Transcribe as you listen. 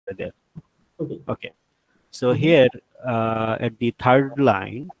are there. Okay. Okay. So here at the third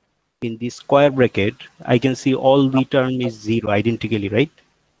line in the square bracket, I can see all the term is 0 identically, right?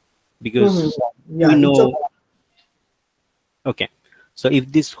 Because we Yeah, each of know. Okay. So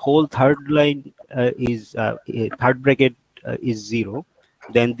if this whole third line third bracket is 0,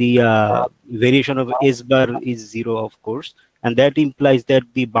 then the variation of S bar is 0, of course, and that implies that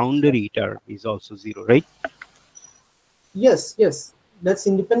the boundary term is also 0, right? yes, yes, that's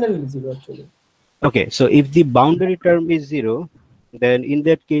independently 0 actually. Okay, so if the boundary term is 0, then in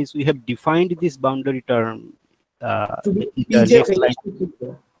that case we have defined this boundary term To be in the PJ next line,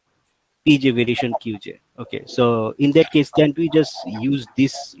 variation. PJ variation QJ. Okay, so in that case, can't we just use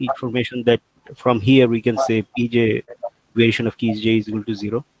this information that from here we can say PJ variation of QJ is equal to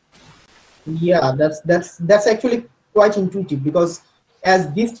 0? Yeah, that's actually quite intuitive, because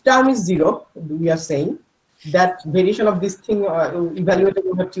as this term is 0, we are saying that variation of this thing evaluated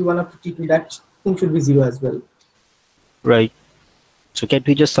over T1 up to T2, that thing should be 0 as well. Right. So can't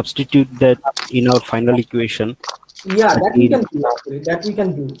we just substitute that in our final equation? Yeah, that we can do actually. That we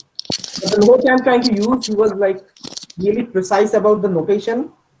can do. But the note I'm trying to use, he was like really precise about the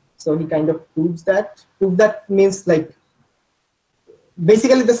notation. So he kind of proves that. Prove that means like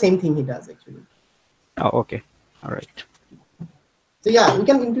basically the same thing he does actually. Oh, okay. All right. So yeah, we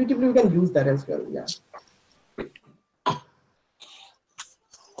can intuitively we can use that as well. Yeah.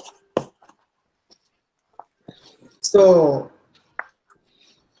 So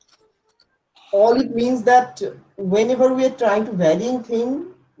all it means that whenever we are trying to varying thing,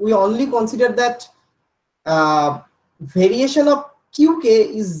 we only consider that variation of QK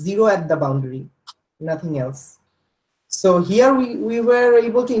is 0 at the boundary, nothing else. So here we were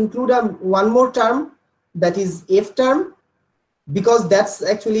able to include one more term, that is F term, because that's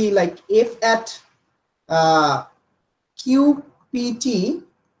actually like F at QPT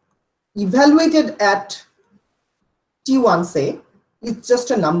evaluated at T1, say, it's just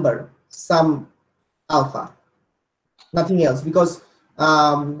a number, some alpha, nothing else, because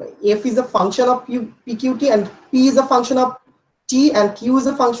F is a function of PQT and P is a function of T and Q is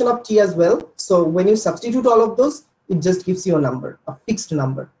a function of T as well. So when you substitute all of those, it just gives you a number, a fixed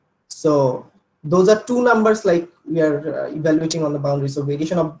number. So those are two numbers like we are evaluating on the boundary. So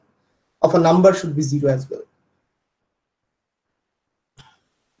variation of a number should be 0 as well.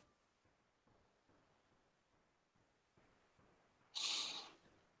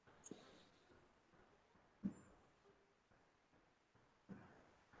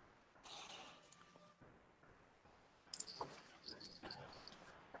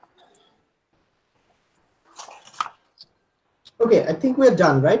 Okay, I think we're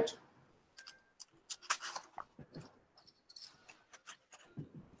done, right?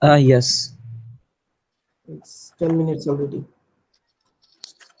 Yes. It's 10 minutes already.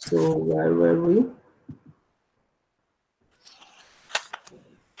 So where were we?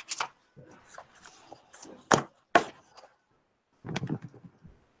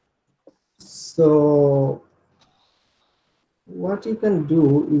 So what you can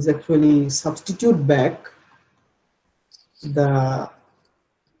do is actually substitute back the,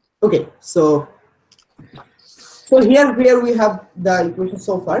 okay, so here we have the equation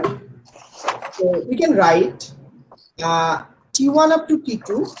so far. So we can write T1 up to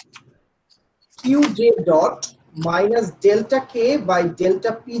T2 Qj dot minus delta K by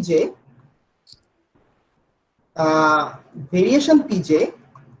delta Pj variation Pj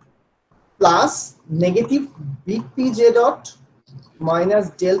plus negative big Pj dot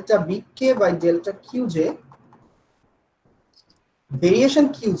minus delta big K by delta Qj variation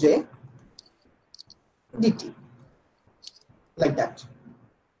Qj dt, like that.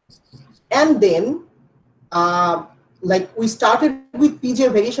 And then like we started with Pj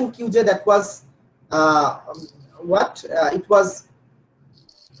variation Qj, that was it was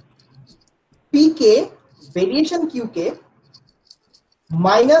Pk variation Qk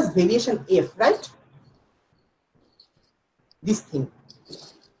minus variation F, right? This thing.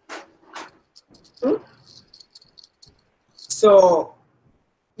 So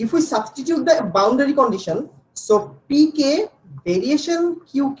if we substitute the boundary condition, so Pk variation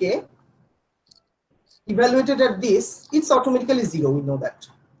Qk evaluated at this, it's automatically 0, we know that.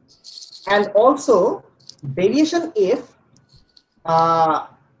 And also variation F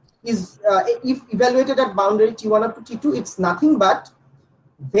is if evaluated at boundary T1 up to T2, it's nothing but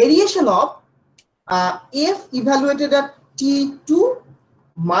variation of F evaluated at T2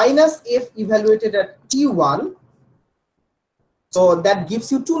 minus F evaluated at T1. So that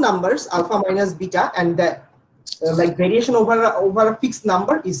gives you two numbers, alpha minus beta, and that like variation over a fixed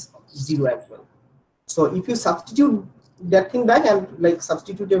number is 0 as well. So if you substitute that thing back and like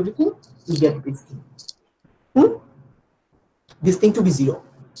substitute everything, you get this thing. This thing to be 0.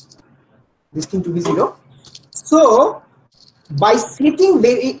 This thing to be 0. So by setting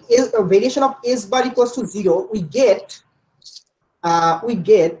variation of S bar equals to 0, we get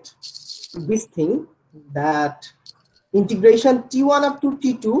this thing, that integration T1 up to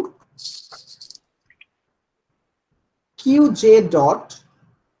T2 Qj dot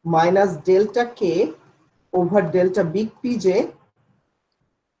minus delta K over delta big Pj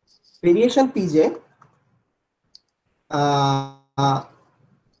variation Pj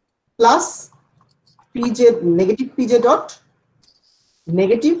plus Pj negative Pj dot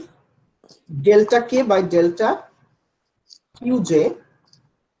negative delta K by delta Qj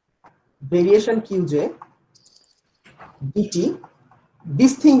variation Qj dt.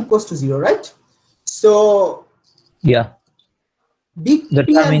 This thing equals to 0, right? So Yeah. big The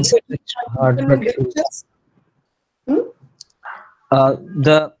P term and inside the hard bracket.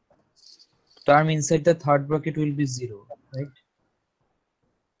 The term inside the third bracket will be 0, right?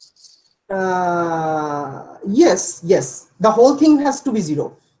 Yes, the whole thing has to be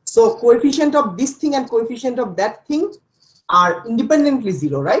 0. So coefficient of this thing and coefficient of that thing are independently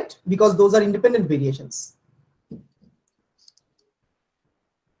 0, right? Because those are independent variations,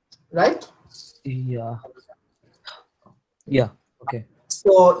 right? Yeah. Yeah. Okay.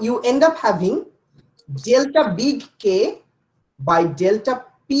 So you end up having delta big K by delta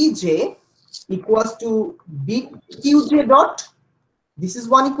Pj equals to big Qj dot. This is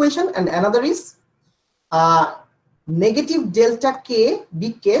one equation, and another is negative delta K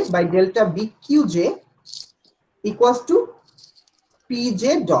big K by delta big Qj equals to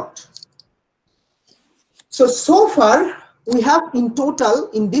Pj dot. So far we have in total,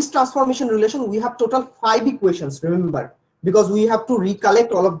 in this transformation relation, we have total 5 equations, remember, because we have to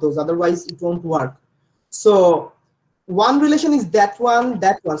recollect all of those, otherwise it won't work. So one relation is that one.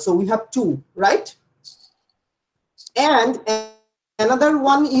 So we have 2, right? And another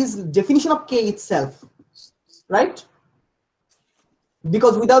one is definition of K itself, right?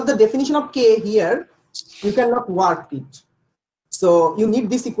 Because without the definition of K here, you cannot work it. So you need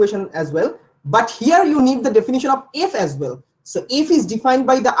this equation as well. But here you need the definition of F as well. So F is defined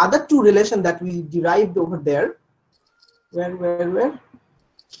by the other 2 relation that we derived over there. Where?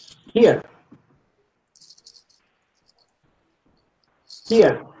 Here.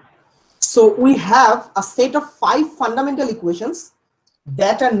 So we have a set of 5 fundamental equations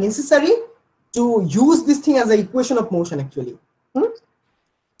that are necessary to use this thing as an equation of motion actually.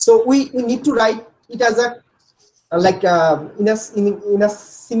 So we need to write it as a like in a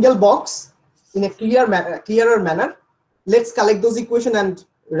single box in a clearer manner. Let's collect those equations and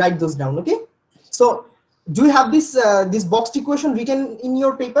write those down. Okay. So do you have this this boxed equation written in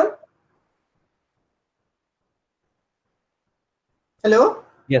your paper? Hello.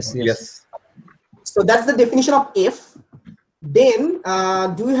 Yes. So that's the definition of F. Then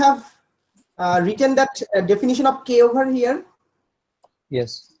do you have written that definition of K over here?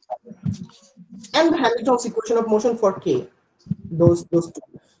 Yes. And the Hamilton's equation of motion for K, those 2.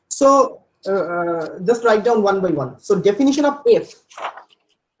 So just write down one by one. So definition of F.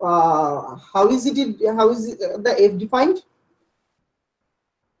 How is the F defined?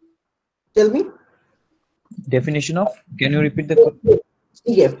 Tell me. Definition of? Can you repeat the?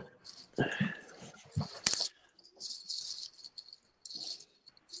 F.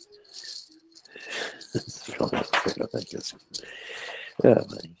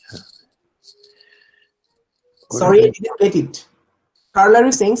 Sorry, I didn't get it. Carl, are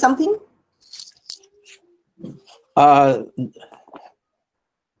you saying something?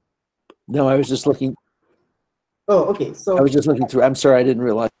 No, I was just looking. Oh, okay. So I was just looking through. I'm sorry, I didn't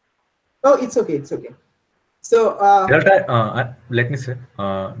realize. Oh, it's okay. So delta. Let me say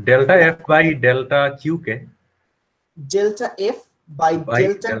delta F by delta QK. Delta F by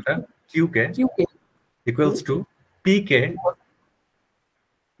delta QK equals to PK.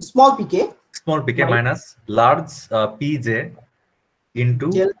 Small pk minus large pj into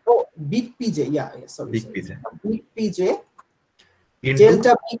big pj. Sorry. Big pj into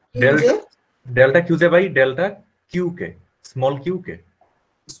delta big qj delta qj by delta qk, small qk.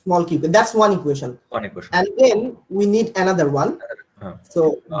 That's one equation. And then we need another one.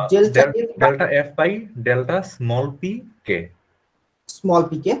 So delta F by delta small pk. Small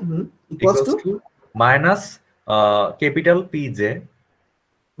pk equals to minus capital pj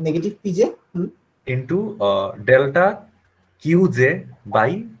negative pj into delta qj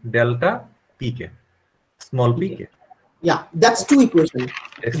by delta pk, small pk. Yeah, that's 2 equations.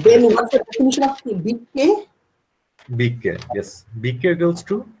 Then what's the definition of big k? Big K, yes. Big K equals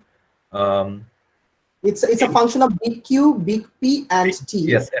to It's a function of big Q, big P, and T.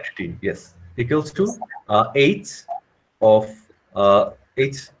 Yes, at T. Yes, equals to H of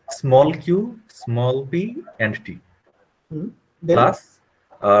H small q, small p, and T. Then Plus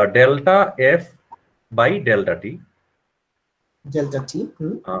delta F by delta T. delta T.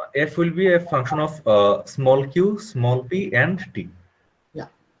 F will be a function of small q, small p, and T. Yeah.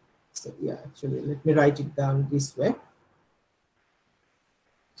 So yeah, actually, let me write it down this way.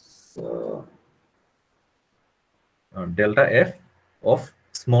 So delta F of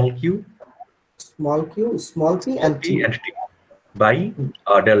small q, small q, small p, and T. By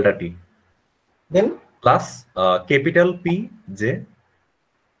delta T. Then Plus capital P J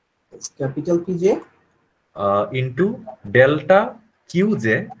it's capital Pj into delta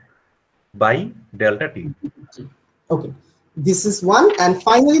Qj by delta T. Okay, this is one, and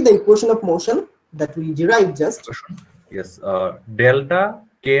finally the equation of motion that we derived just. Yes, delta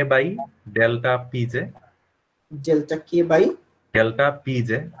K by delta Pj. Delta K by Delta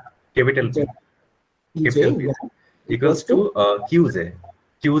Pj, capital P. Pj, Capital P yeah, equals to Qj.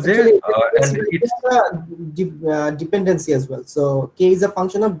 Qj actually, and it's a dependency as well. So K is a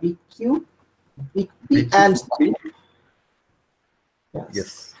function of big Q, big P, and T.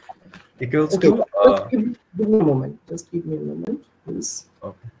 Yes, equals Okay, to just give me a moment. Just give me a moment, please.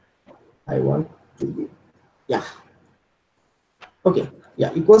 okay. I want to be, yeah. Okay,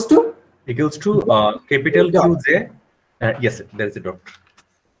 yeah, equals to capital Qj. Yes, there is a dot.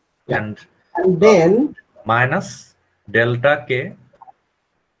 Yeah. And then minus delta K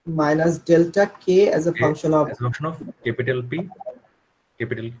minus delta K as a function of capital P,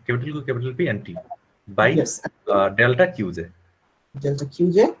 capital Q, capital P, and T by yes, delta Qj. Delta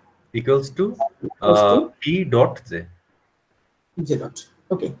Qj equals to P dot J. J dot.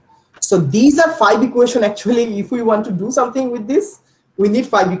 Okay, so these are 5 equations. Actually, if we want to do something with this, we need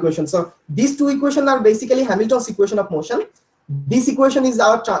 5 equations. So these 2 equations are basically Hamilton's equation of motion. This equation is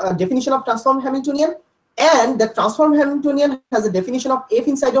our definition of transformed Hamiltonian, and the transformed Hamiltonian has a definition of F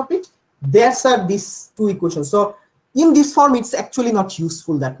inside of it. There's these 2 equations. So in this form, it's actually not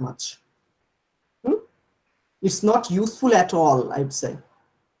useful that much. It's not useful at all, I'd say.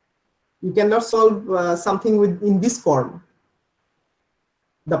 You cannot solve something in this form.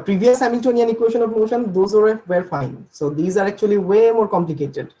 The previous Hamiltonian equation of motion, those were fine. So these are actually way more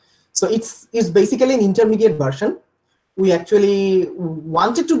complicated. So it's basically an intermediate version. We actually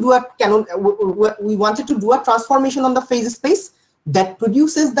wanted to do we wanted to do a transformation on the phase space that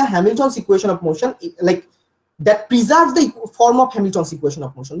produces the Hamilton's equation of motion, like that preserves the form of Hamilton's equation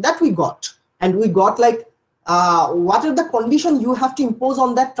of motion. That we got, and we got like what are the conditions you have to impose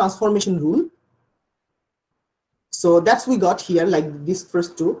on that transformation rule. So that's we got here, like these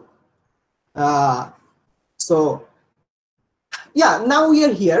first 2. So yeah, now we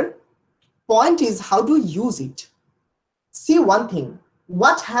are here. Point is how to use it. See one thing,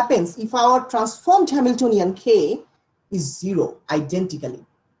 what happens if our transformed Hamiltonian K is 0 identically?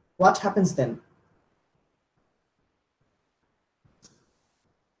 What happens then?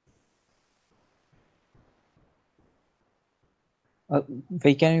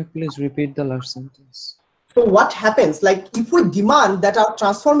 Can you please repeat the last sentence? So what happens, like if we demand that our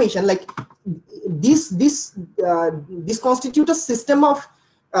transformation, like this constitute a system of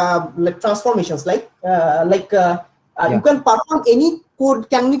like transformations, like you can perform any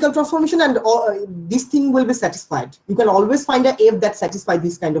canonical transformation and this thing will be satisfied. You can always find a F that satisfies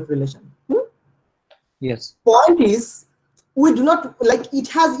this kind of relation. Yes. Point is, we do not, like, it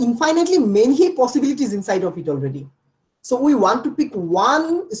has infinitely many possibilities inside of it already. So we want to pick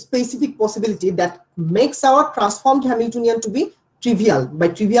one specific possibility that makes our transformed Hamiltonian to be trivial. By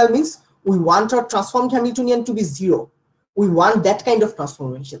trivial means we want our transformed Hamiltonian to be 0. We want that kind of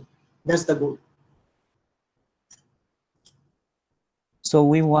transformation. That's the goal. So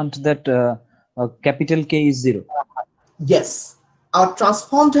we want that capital K is 0. Yes, our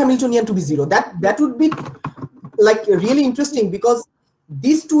transformed Hamiltonian to be 0. That would be like really interesting, because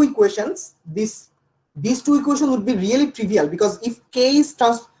these 2 equations, these 2 equations would be really trivial, because if K is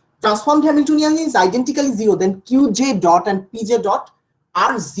transformed Hamiltonian is identically 0, then Qj dot and Pj dot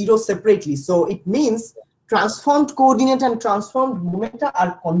are 0 separately. So it means transformed coordinate and transformed momenta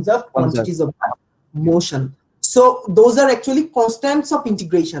are conserved quantities of motion. So those are actually constants of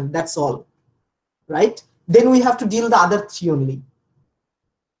integration. That's all, right? Then we have to deal the other 3 only.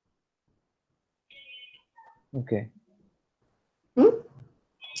 Okay.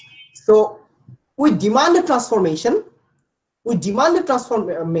 So we demand a transformation. We demand a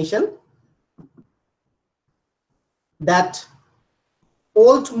transformation that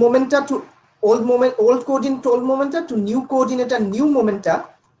old momenta to old coordinate to old momenta to new coordinate and new momenta,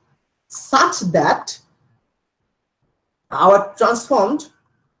 such that our transformed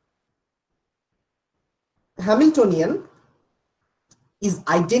Hamiltonian is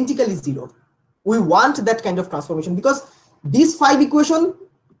identically 0. We want that kind of transformation because these 5 equation,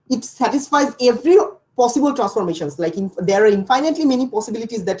 it satisfies every possible transformations. Like there are infinitely many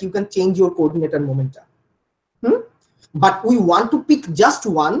possibilities that you can change your coordinate and momentum. But we want to pick just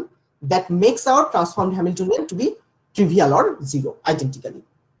one that makes our transformed Hamiltonian to be trivial or 0 identically.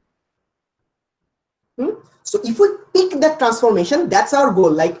 So if we pick that transformation, that's our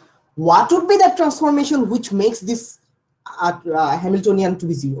goal. Like what would be that transformation which makes this Hamiltonian to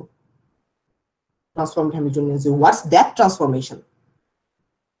be 0? Transformed Hamiltonian 0. What's that transformation?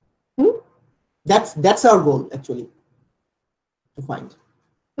 That's our goal actually to find.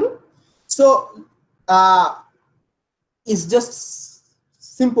 So it's just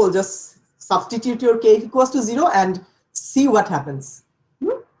simple. Just substitute your k equals to 0 and see what happens.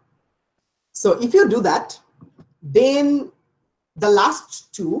 So if you do that, then the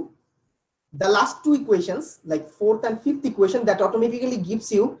last two equations, like 4th and 5th equation, that automatically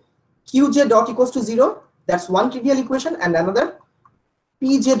gives you qj dot equals to 0. That's one trivial equation, and another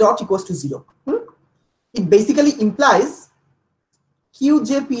pj dot equals to 0. It basically implies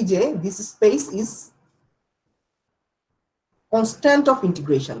qj pj, this space is constant of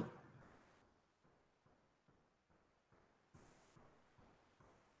integration.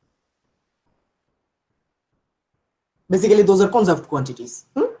 Basically, those are conserved quantities.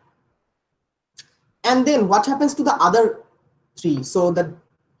 And then what happens to the other 3? So the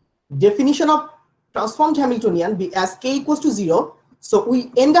definition of transformed Hamiltonian be as k equals to 0. So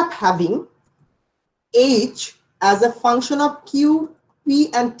we end up having h as a function of q, p,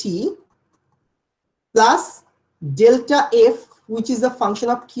 and t plus delta f, which is a function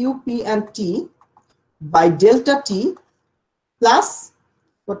of q, p, and t by delta t plus,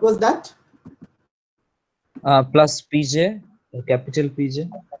 what was that? Plus pj, capital pj,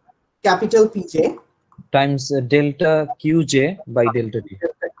 times delta qj by delta t.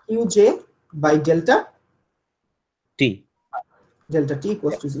 Delta qj by delta t. Delta t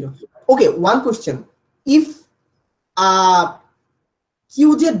equals to 0. Okay, one question. If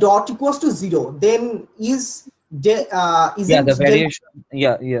qj dot equals to 0, then is the variation,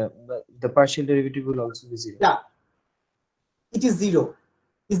 the partial derivative will also be 0. Yeah, it is 0.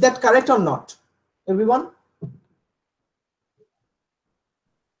 Is that correct or not, everyone?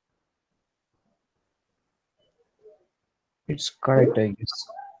 It's correct, I guess.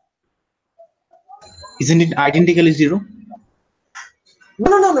 Isn't it identically 0?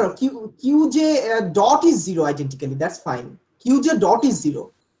 No. Qj dot is 0 identically. That's fine. Qj dot is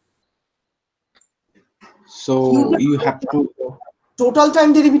 0. So you have to. Total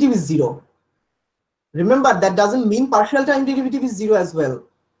time derivative is 0. Remember, that doesn't mean partial time derivative is 0 as well,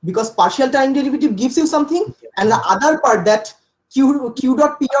 because partial time derivative gives you something, and the other part, that q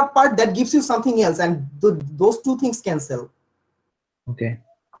dot p dot part, that gives you something else, and those two things cancel. Okay.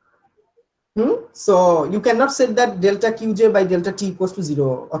 So you cannot set that delta qj by delta t equals to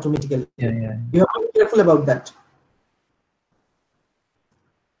 0 automatically. Yeah. You have to be careful about that.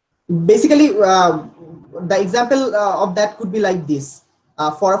 Basically, the example of that could be like this.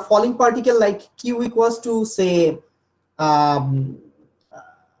 For a falling particle, like q equals to, say, y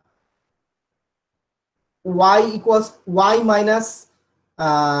minus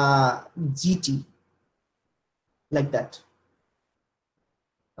gt, like that.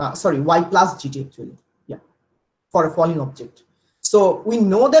 Sorry, y plus gt actually. Yeah, for a falling object. So we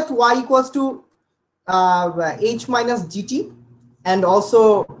know that y equals to h minus gt, and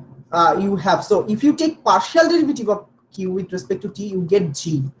also you have, so if you take partial derivative of q with respect to t, you get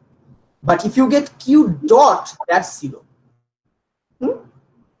g. But if you get q dot, that's 0.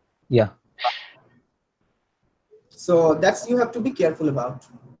 Yeah. So that's, you have to be careful about.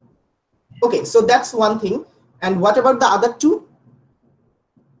 Okay, so that's one thing. And what about the other two?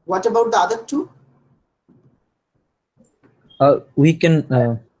 What about the other two? We can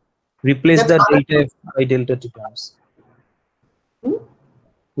replace the delta f by delta t terms.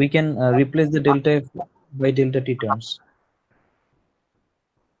 We can replace the delta f by delta t terms.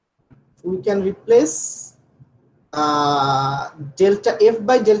 We can replace delta f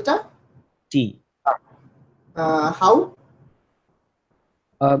by delta t. How?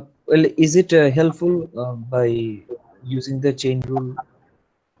 Well, is it helpful by using the chain rule?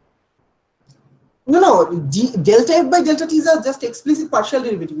 No. Delta f by delta t is just explicit partial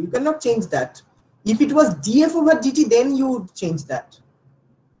derivative. You cannot change that. If it was df over dt, then you would change that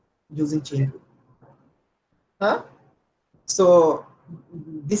using chain rule. So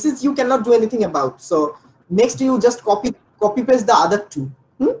this is, you cannot do anything about. So next, you just copy paste the other two.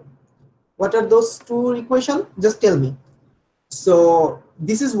 What are those two equations? Just tell me. So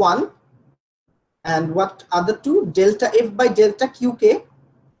this is one. And what other two? Delta F by delta QK.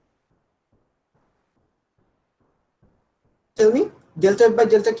 Tell me. Delta F by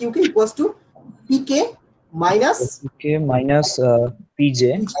delta QK equals to PK minus PK minus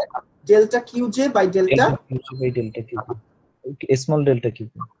PJ. Delta QJ by delta QJ by delta QK. Okay, small delta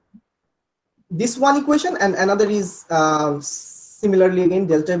QK. This one equation, and another is similarly again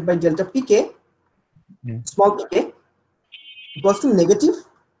delta F by delta PK, small pk, equals to negative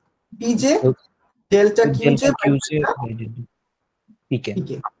PJ Okay. delta QJ by delta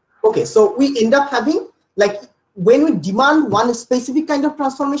PK. Okay, so we end up having, like, when we demand one specific kind of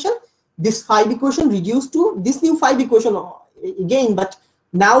transformation, this 5 equation reduced to this new 5 equation again, but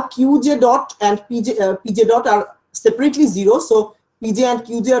now QJ dot and PJ dot are separately 0, so PJ and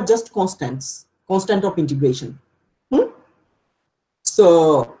QJ are just constants, constant of integration.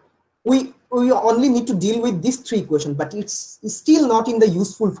 So we only need to deal with these 3 equations, but it's still not in the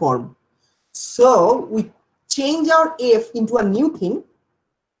useful form. So we change our F into a new thing,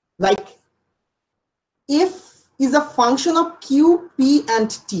 like F is a function of Q, P, and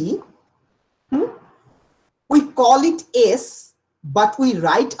T. We call it S, but we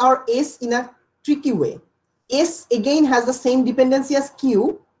write our S in a tricky way. S again has the same dependency as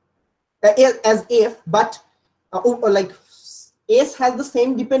Q, as F, but like S has the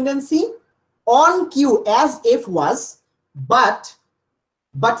same dependency on Q as F was, but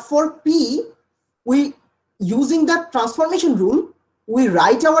for P, we, using the transformation rule, we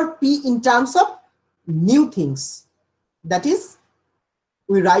write our P in terms of new things. That is,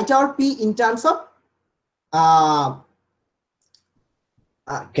 we write our P in terms of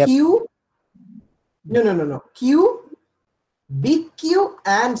Q, no, Q, big Q,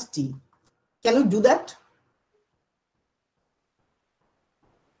 and T. Can we do that?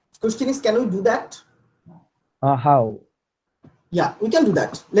 Question is, can we do that? How? Yeah, we can do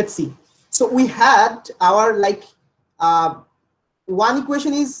that. Let's see. So we had our, like, one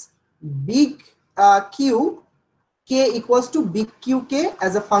equation is big Q, K equals to big QK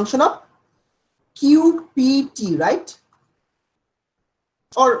as a function of QPT, right?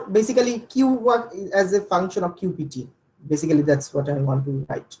 Or basically Q as a function of QPT. Basically, that's what I want to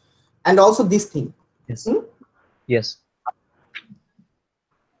write. And also this thing. Yes. Yes.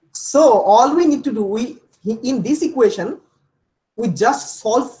 So all we need to do, in this equation, we just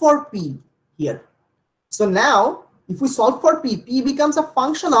solve for P here. So now, if we solve for P, P becomes a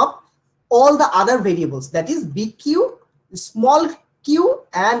function of all the other variables, that is big Q, small q,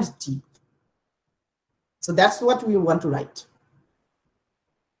 and T. So that's what we want to write.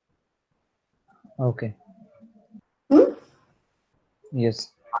 Okay.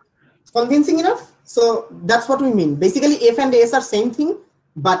 Yes. Convincing enough? So that's what we mean. Basically, F and S are same thing,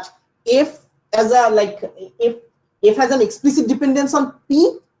 but F as a, like, F has an explicit dependence on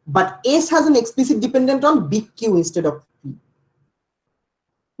P, but S has an explicit dependence on big Q instead of P.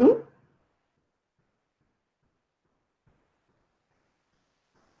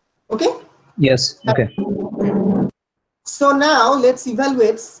 Okay? Yes. Okay. So now let's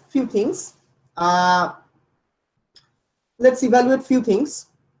evaluate few things. Let's evaluate few things.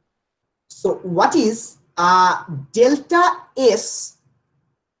 So what is delta S?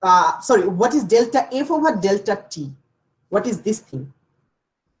 Sorry, what is delta F over delta T? What is this thing?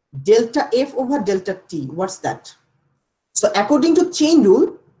 Delta F over delta T. What's that? So according to chain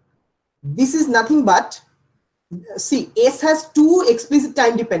rule, this is nothing but, see, S has two explicit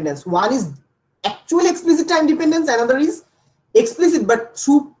time dependence. One is actual explicit time dependence, another is explicit but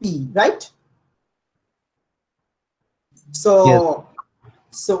through P, right? So, yes.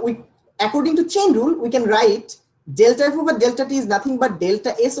 So we, according to chain rule, we can write delta F over delta T is nothing but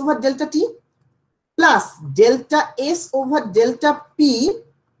delta S over delta T plus delta S over delta P,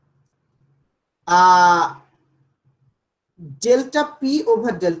 delta P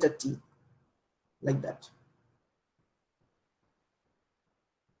over delta T, like that.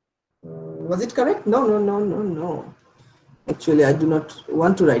 Was it correct? No. Actually, I do not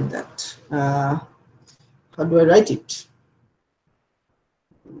want to write that. How do I write it?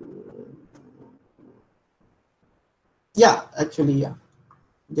 Yeah, actually, yeah.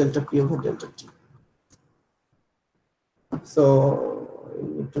 Delta P over delta T. So I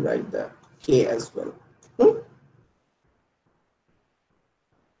need to write the K as well.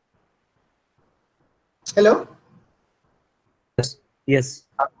 Hello? Yes. Yes.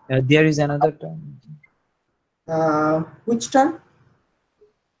 There is another term. Which term?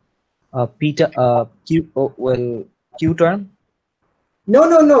 Q. Oh, well, Q term.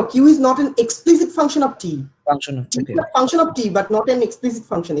 No. Q is not an explicit function of T. Function of It's a function of T, but not an explicit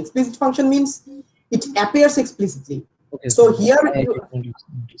function. Explicit function means it appears explicitly. Okay. So here, I didn't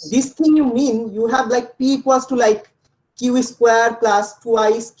notice. this thing you mean you have like P equals to like Q square plus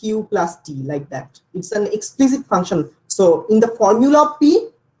twice Q plus T, like that. It's an explicit function. So in the formula of P,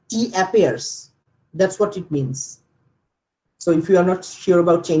 T appears. That's what it means. So if you are not sure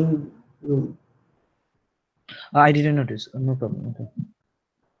about chain rule. I didn't notice. No problem. Okay.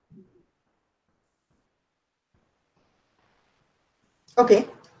 Okay.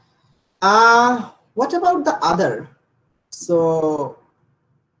 What about the other? So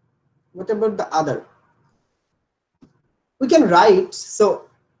what about the other? We can write, so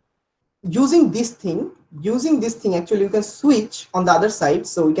using this thing, actually you can switch on the other side.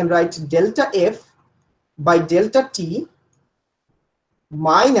 So we can write delta F by delta T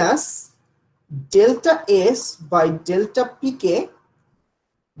minus delta S by delta Pk,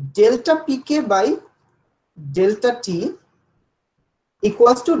 delta Pk by delta T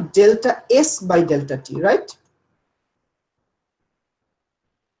equals to delta S by delta T, right?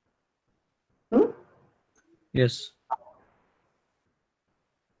 Yes.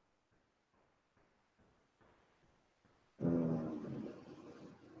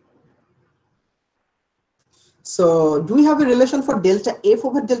 So do we have a relation for delta F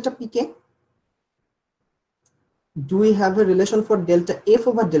over delta Pk? Do we have a relation for delta F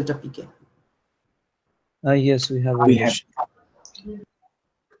over delta Pk? Yes, we have a We have. relation.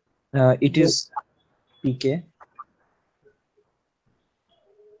 It is Pk.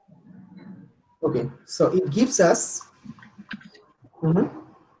 Okay, so it gives us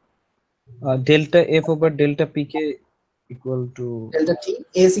Delta F over delta Pk equal to delta T,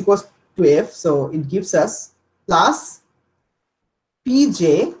 S equals to F. So it gives us plus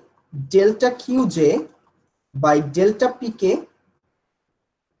Pj delta Qj by delta Pk,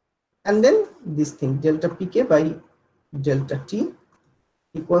 and then this thing delta Pk by delta T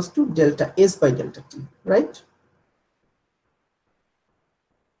equals to delta S by delta T, right?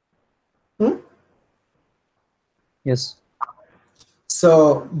 yes.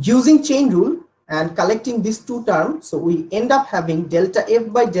 So using chain rule and collecting these two terms, so we end up having delta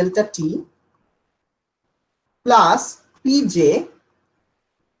F by delta T plus Pj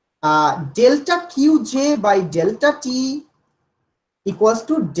delta Qj by delta T equals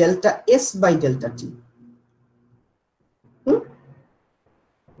to delta S by delta T.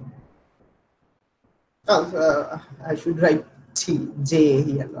 I should write T, J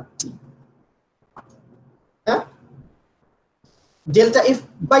here, not T. Huh? Delta F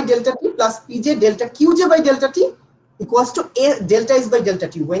by delta T plus Pj delta Qj by delta T equals to delta S by delta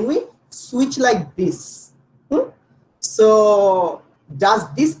T when we switch like this. So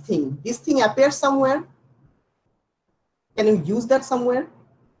does this thing appear somewhere? Can you use that somewhere?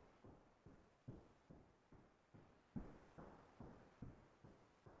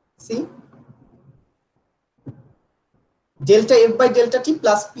 See? Delta F by delta T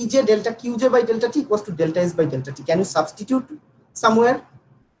plus Pj delta Qj by delta T equals to delta S by delta T. Can you substitute somewhere?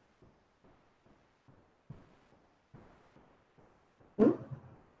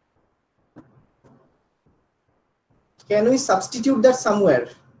 Can we substitute that somewhere?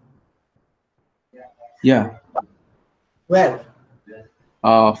 Yeah. Where?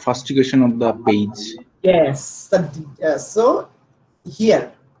 First equation of the page. Yes. So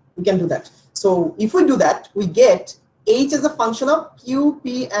here we can do that. So if we do that, we get H as a function of Q,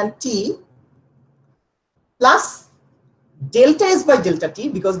 P, and T plus delta S by delta T,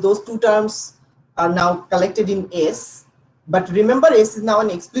 because those two terms are now collected in S. But remember, S is now an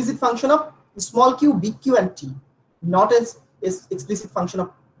explicit function of small q, big Q, and T, not as explicit function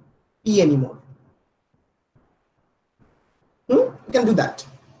of P anymore. You can do that.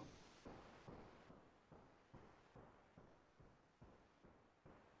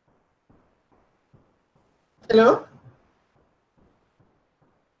 Hello?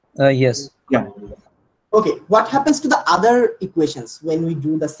 Yes. Yeah. Okay, what happens to the other equations when we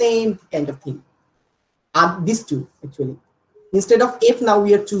do the same kind of thing? These two, actually. Instead of F, now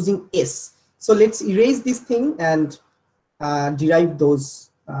we are choosing S. So let's erase this thing and derive those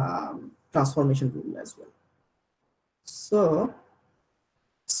transformation rule as well.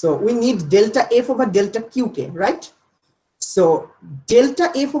 So we need delta F over delta Qk, right? So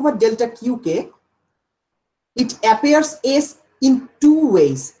delta F over delta Qk, it appears S in two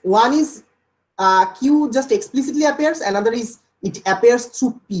ways. One is Q just explicitly appears, another is it appears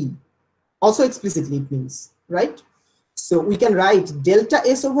through P. Also explicitly, it means, right? So we can write delta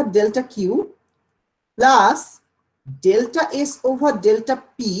S over delta Q plus delta S over delta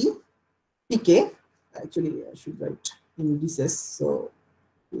P, Pk. Actually, I should write indices. So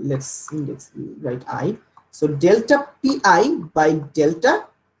let's write I. So delta Pi by delta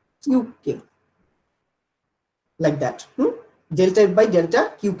Qk, like that. Delta F by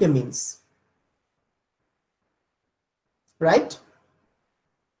delta QK means, right?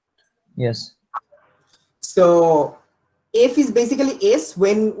 Yes. So F is basically S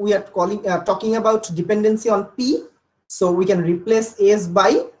when we are talking about dependency on P. So we can replace S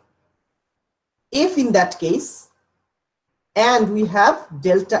by F in that case, and we have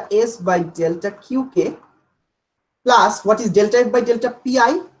delta S by delta QK plus what is delta F by delta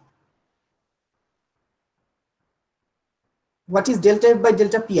PI? What is delta F by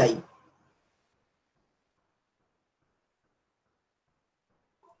delta PI?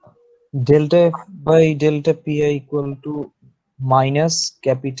 Delta F by delta Pi equal to minus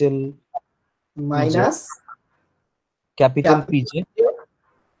capital Minus capital PJ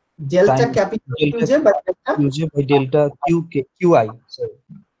delta times capital delta QJ by delta, QJ by delta QI. Sorry.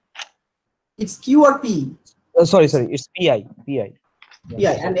 it's Q or P? Sorry, it's PI. PI,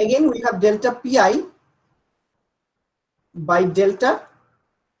 and again we have delta PI by delta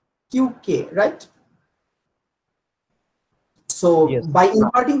QK, right? So Yes. by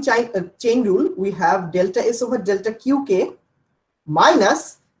inverting chain rule, we have delta S over delta QK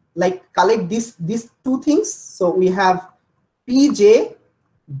minus, like, collect these two things. So we have PJ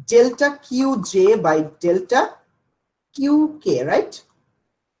delta QJ by delta QK, right?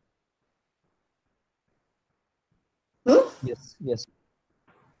 Yes.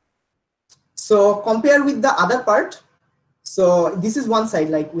 So compare with the other part. So this is one side,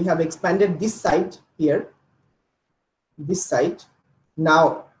 like we have expanded this side here, this side.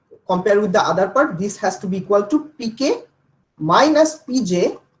 Now compare with the other part, this has to be equal to PK minus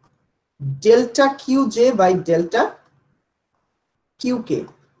PJ delta QJ by delta QK.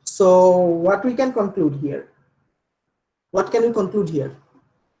 So what we can conclude here? What can we conclude here?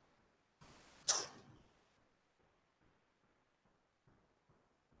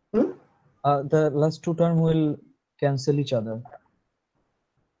 The last two term will cancel each other.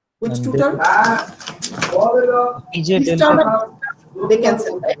 Which And two terms? PJ This delta. term, they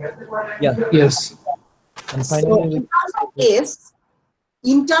cancel, right? Yeah. Yes. And So finally,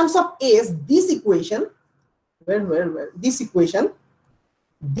 in terms of S, this equation,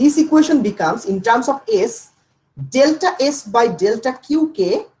 this equation becomes, in terms of S, delta S by delta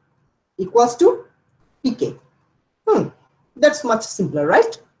QK equals to PK. That's much simpler,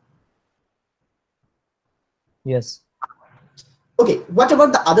 right? yes. Okay, what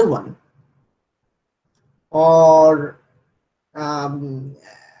about the other one? Or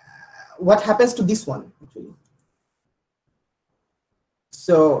what happens to this one actually?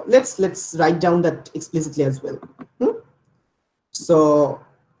 So let's write down that explicitly as well. So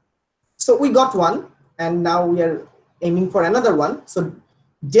we got one, and now we are aiming for another one. So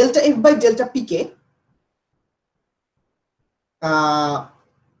delta F by delta PK.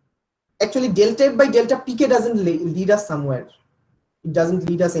 Actually, delta F by delta PK doesn't lead us somewhere. It doesn't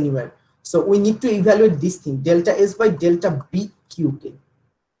lead us anywhere. So we need to evaluate this thing, delta S by delta BQK.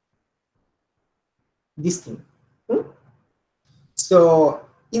 This thing. So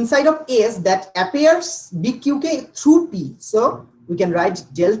inside of S, that appears BQK through P. So we can write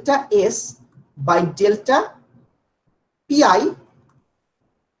delta S by delta PI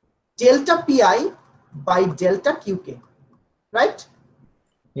by delta QK, right?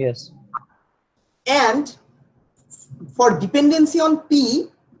 Yes. And for dependency on P,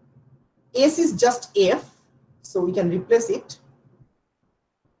 S is just F, so we can replace it.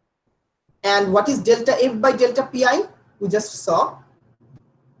 And what is delta F by delta PI? We just saw.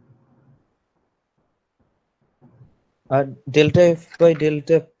 Delta F by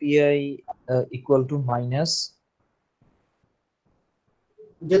delta Pi equal to minus.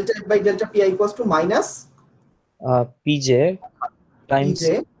 Delta F by delta PI equals to minus PJ times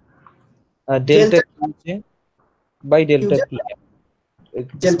PJ delta QJ by delta QJ Pi.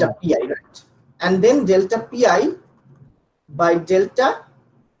 delta PI, right? And then delta PI by delta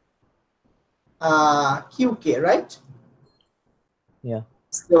QK, right? Yeah.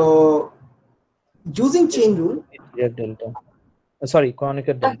 So using chain rule, Delta. Sorry,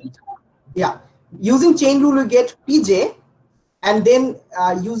 Kronecker delta. yeah, using chain rule we get PJ, and then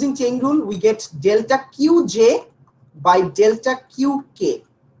using chain rule we get delta QJ by delta QK.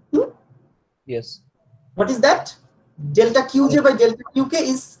 Yes. What is that? Delta QJ by delta QK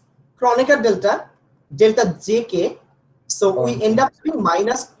is Kronecker delta JK. So we end up with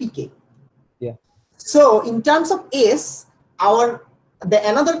minus PK. Yeah. So in terms of S,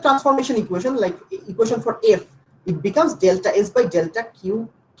 another transformation equation, like equation for F, it becomes delta S by delta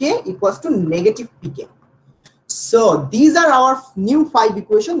QK equals to negative PK. So these are our new 5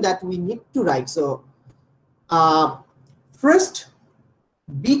 equations that we need to write. So first,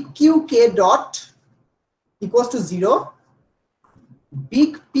 BQK dot equals to 0,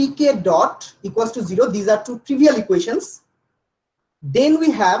 big pk dot equals to 0. These are two trivial equations. Then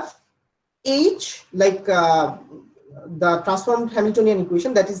we have h, like the transformed Hamiltonian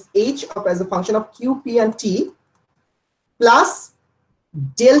equation, that is h as a function of q, p, and t, plus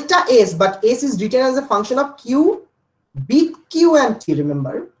delta s, but s is written as a function of q, big q, and t,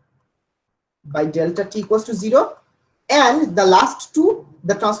 remember, by delta t equals to 0. And the last two,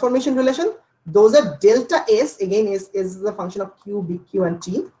 the transformation relation, those are delta s, again is the function of q, big q, and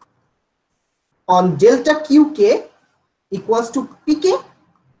t, on delta qk equals to pk,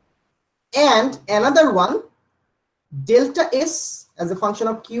 and another one, delta s as a function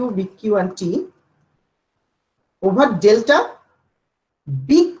of q, big q, and t over delta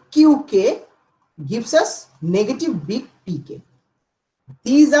big qk gives us negative big pk.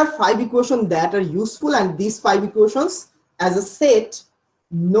 These are 5 equations that are useful, and these 5 equations as a set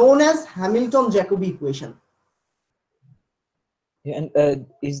known as Hamilton-Jacobi equation. Yeah, and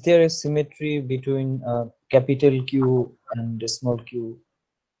is there a symmetry between capital Q and small q?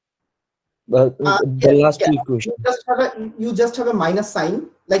 The Yes, last two yes. equations. You just have a minus sign.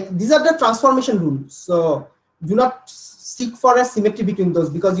 Like, these are the transformation rules. So do not seek for a symmetry between those,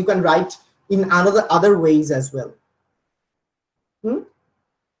 because you can write in other ways as well.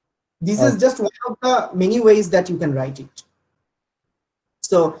 This is just one of the many ways that you can write it.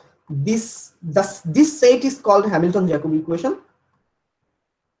 So this set is called Hamilton-Jacobi equation.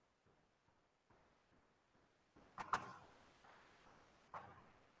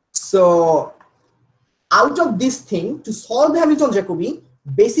 So out of this thing, to solve Hamilton-Jacobi,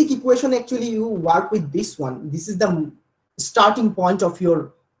 basic equation, actually you work with this one. This is the starting point of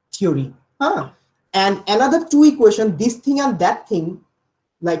your theory. And another 2 equations, this thing and that thing,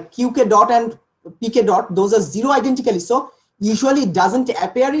 like qk dot and pk dot, those are 0 identically. So usually it doesn't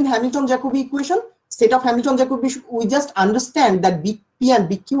appear in Hamilton-Jacobi equation, set of Hamilton-Jacobi. We just understand that big P and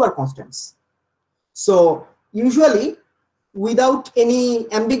big Q are constants. So usually, without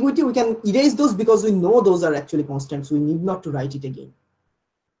any ambiguity, we can erase those because we know those are actually constants. We need not to write it again.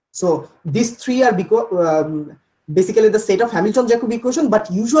 So these 3 are basically the set of Hamilton-Jacobi equation,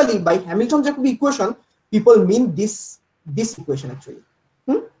 but usually by Hamilton-Jacobi equation, people mean this equation actually.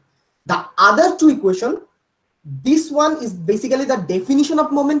 The other 2 equations, this one is basically the definition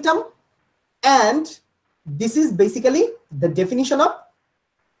of momentum, and this is basically the definition of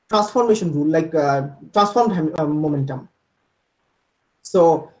transformation rule, like transformed momentum.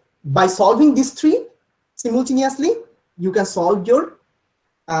 So by solving these 3 simultaneously, you can solve your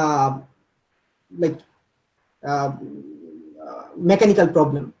mechanical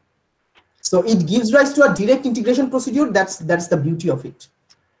problem. So it gives rise to a direct integration procedure. That's the beauty of it.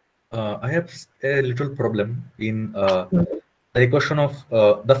 I have a little problem in the equation of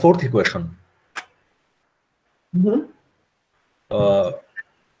the 4th equation. Delta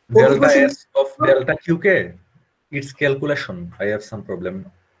S of delta QK, its calculation, I have some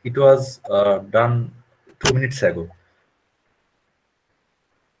problem. It was done 2 minutes ago.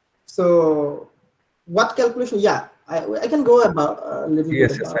 So what calculation? Yeah, I can go about a little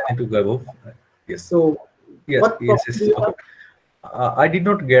yes, bit. Yes, I need to go above. Yes. So yes, what yes, yes. Okay. I did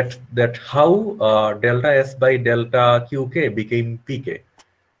not get that how delta S by delta QK became PK.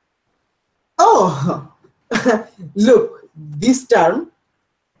 Oh, look, this term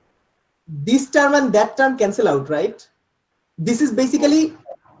and that term cancel out, right? This is basically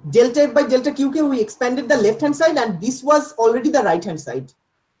delta F by delta QK. We expanded the left hand side, and this was already the right hand side.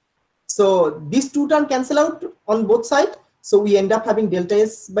 So these 2 terms cancel out on both sides. So we end up having delta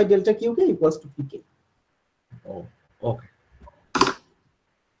S by delta QK equals to PK. Oh, okay.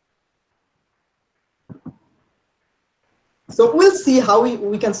 So we'll see how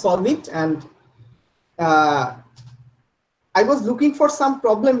we can solve it. And I was looking for some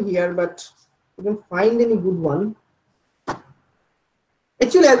problem here, but couldn't find any good one.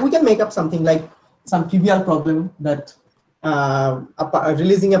 Actually, we can make up something like some trivial problem that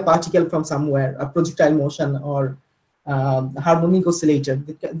releasing a particle from somewhere, a projectile motion, or harmonic oscillator.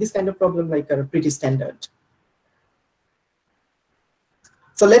 This kind of problem like are pretty standard.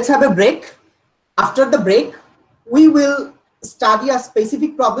 So let's have a break. After the break, we will study a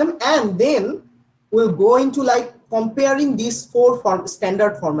specific problem, and then we'll go into like comparing these 4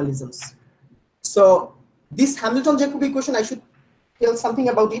 standard formalisms. So this Hamilton-Jacobi equation, I should tell something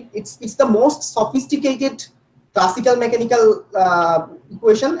about it. It's the most sophisticated classical mechanical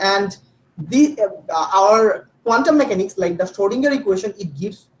equation, and our quantum mechanics, like the Schrodinger equation, it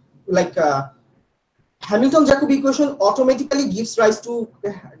gives like Hamilton-Jacobi equation automatically gives rise to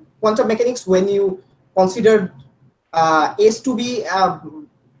quantum mechanics when you consider S to be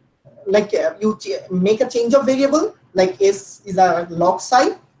like make a change of variable, like s is a log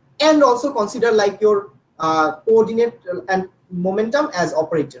psi, and also consider like your coordinate and momentum as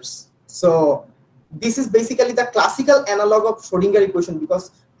operators. So this is basically the classical analog of Schrodinger equation,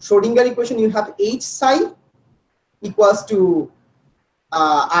 because Schrodinger equation you have h psi equals to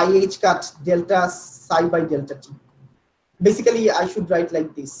IH cut delta psi by delta t. Basically, I should write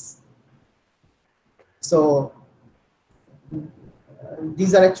like this. So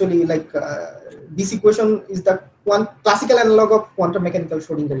these are actually like this equation is the one classical analog of quantum mechanical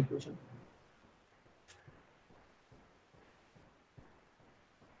Schrodinger equation.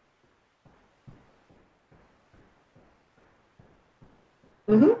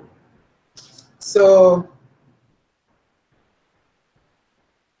 So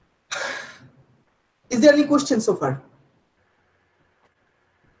is there any questions so far?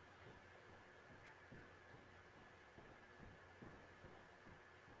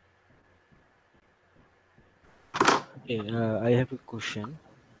 Okay, I have a question.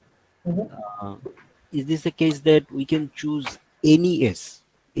 Is this the case that we can choose any s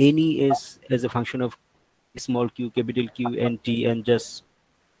as a function of small q, capital Q, and t, and just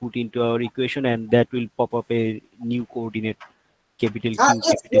put into our equation, and that will pop up a new coordinate, capital Q,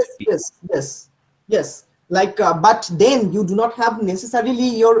 Yes, capital yes, T? yes, yes, yes. Like, but then you do not have necessarily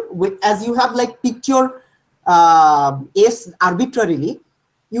your, as you have like picked your s arbitrarily,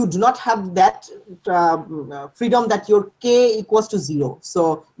 you do not have that freedom that your k equals to 0.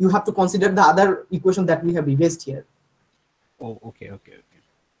 So you have to consider the other equation that we have revised here. Oh, okay, okay, okay.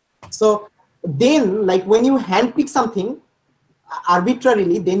 So then, like when you handpick something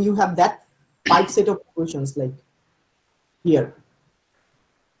arbitrarily, then you have that 5 set of equations like here.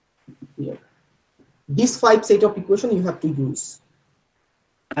 Here. These 5 set of equation you have to use.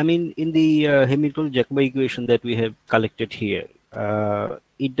 I mean, in the Hamilton-Jacobi equation that we have collected here,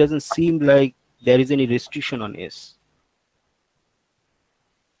 it doesn't seem like there is any restriction on s.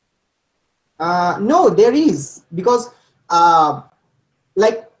 No, there is, because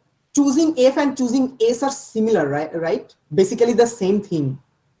like choosing f and choosing s are similar, right? Basically the same thing.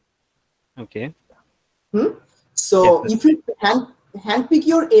 Okay. So Yes, if you handpick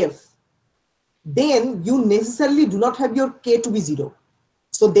your f, then you necessarily do not have your k to be 0.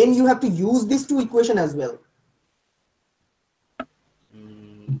 So then you have to use these 2 equation as well.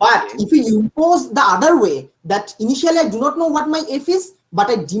 But okay. if you impose the other way, that initially I do not know what my f is, but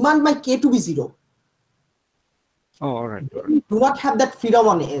I demand my k to be 0. Oh, all right, all right. You do not have that freedom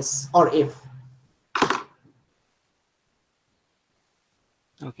on s or f.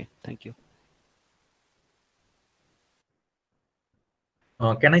 Okay, thank you.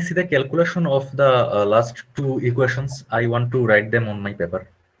 Can I see the calculation of the last 2 equations? I want to write them on my paper.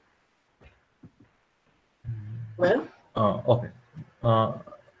 Well, Okay.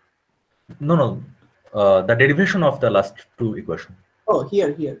 No. The derivation of the last 2 equations. oh,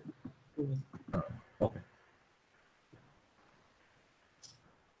 here. Okay.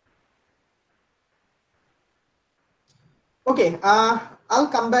 Okay, I'll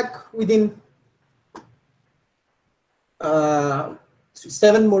come back within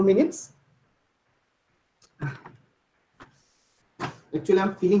 7 more minutes. Actually,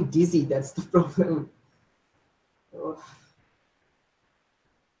 I'm feeling dizzy. That's the problem. Oh.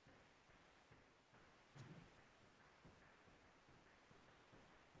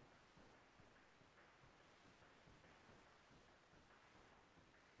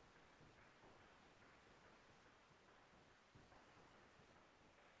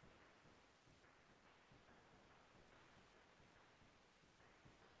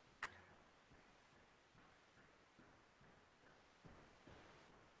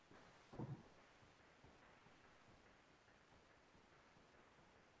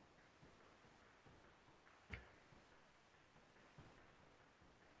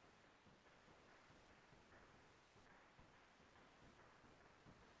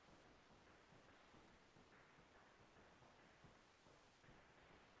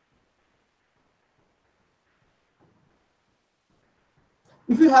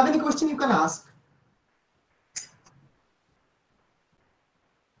 If you have any question, you can ask.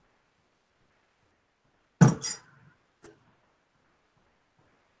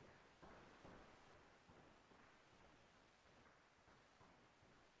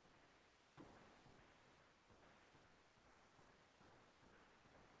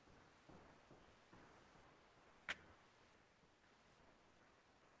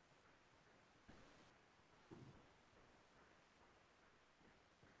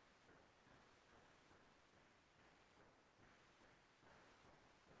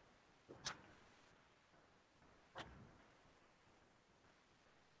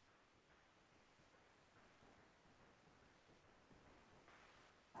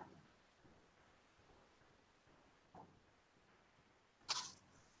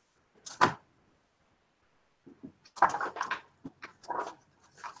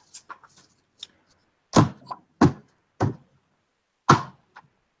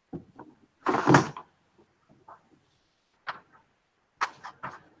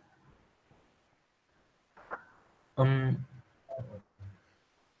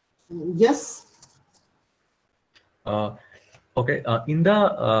 Yes. Okay. In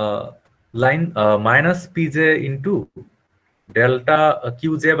the line minus pj into delta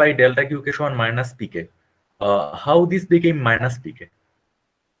qj by delta qk shown minus pk, how this became minus pk?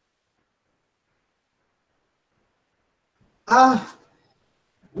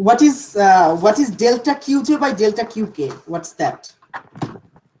 What is delta qj by delta qk? What's that?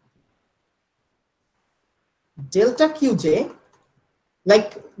 Delta qj,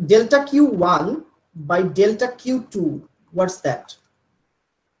 like delta q1 by delta q2. What's that?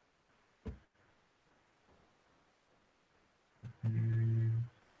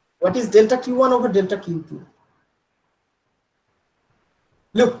 What is delta q1 over delta q2?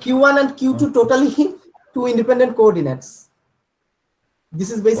 Look, q1 and q2 totally two independent coordinates.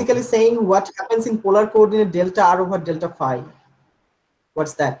 This is basically saying what happens in polar coordinate delta r over delta phi.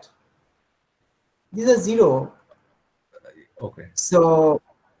 What's that? These are 0. Okay. So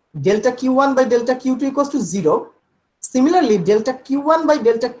delta q1 by delta q2 equals to 0. Similarly, delta q1 by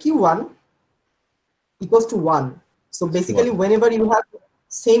delta q1 equals to 1. So basically, whenever you have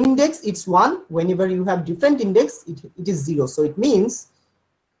same index, it's 1. Whenever you have different index, it is 0. So it means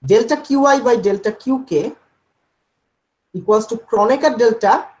delta qi by delta qk equals to Kronecker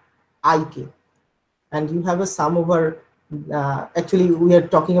delta ik. And you have a sum over, actually we are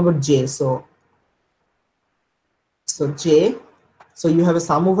talking about j. So j, so you have a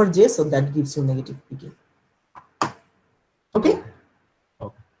sum over j, so that gives you negative pk. Okay?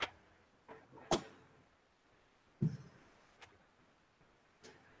 Okay.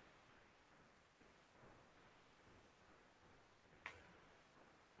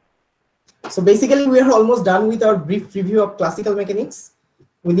 So basically, we are almost done with our brief review of classical mechanics.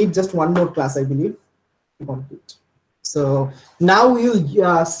 We need just one more class, I believe, to complete. So now we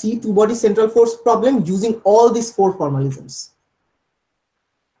will see two-body central force problem using all these 4 formalisms.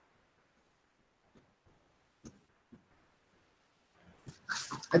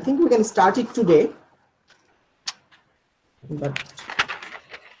 I think we can start it today, but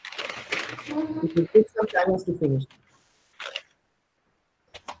it will take some time to finish.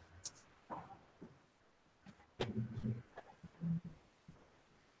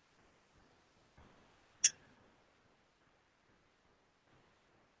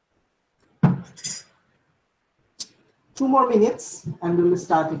 Two more minutes and we will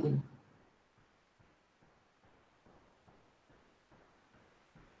start again.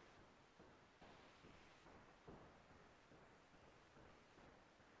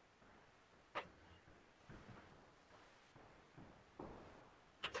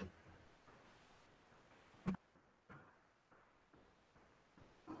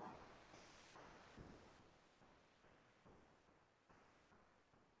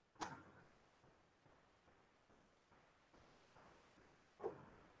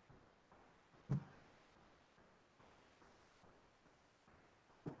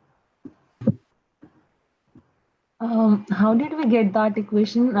 How did we get that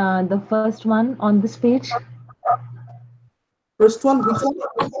equation, the first one on this page? First one, which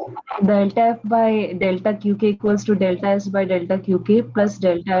one? Delta F by delta QK equals to delta S by delta QK plus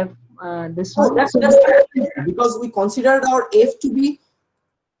delta F, this one. That's because we considered our F to be,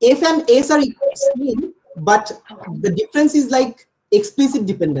 F and S are same, but the difference is like explicit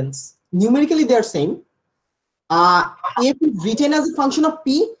dependence. Numerically, they are same. F is written as a function of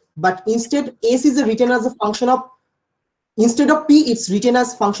P, but instead S is written as a function of, instead of P, it's written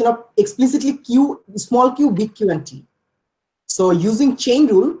as function of explicitly Q, small q, big Q, and T. So using chain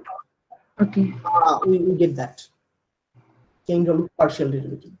rule, Okay. we get that. Chain rule partial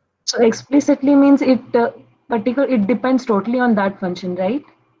derivative. So explicitly means it it depends totally on that function, right?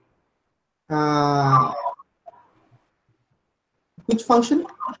 Which function?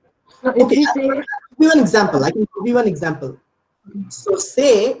 No, if Okay, we say, I can give you an example. So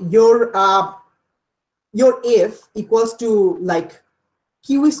say your F equals to like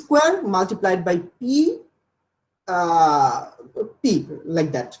Q square multiplied by P, P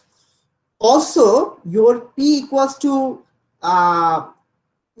like that. Also, your P equals to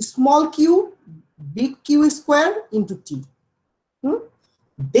small q, big Q square into T.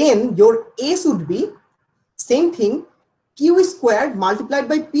 Then your S would be same thing, Q squared multiplied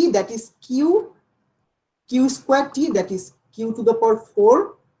by P, that is Q squared T, that is Q to the power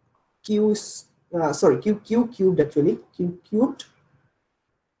 4, Q cubed actually, Q cubed,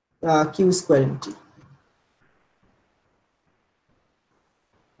 Q squared in T.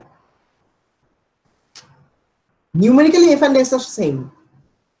 Numerically, F and S are same,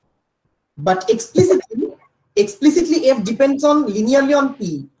 but explicitly F depends on linearly on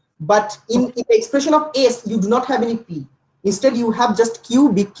P, But in the expression of S, you do not have any P. Instead, you have just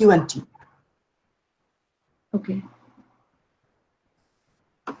Q, big Q, and T. Okay.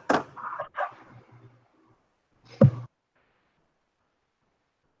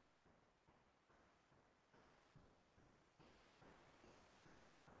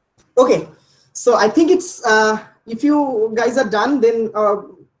 Okay, so I think it's if you guys are done, then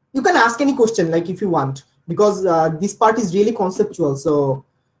you can ask any question like if you want, because this part is really conceptual. So,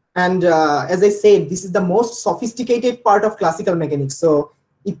 and as I said, this is the most sophisticated part of classical mechanics. So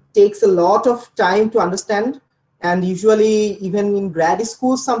it takes a lot of time to understand, and usually even in grad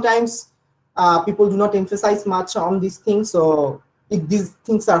schools, sometimes people do not emphasize much on these things. So these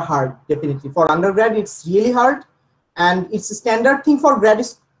things are hard, definitely. For undergrad, it's really hard, and it's a standard thing for grad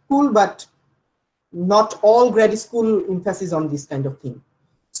school, but not all grad school emphasis on this kind of thing.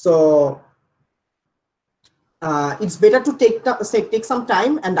 So it's better to take some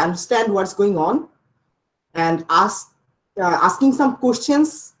time and understand what's going on, and asking some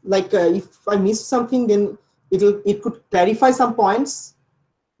questions. Like if I missed something, then it could clarify some points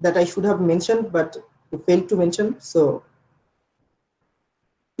that I should have mentioned, but I failed to mention. So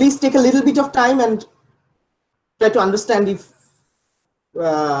please take a little bit of time and try to understand if there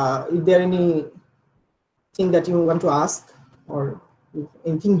are anything that you want to ask, or if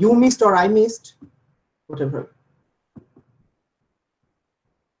anything you missed or I missed, whatever.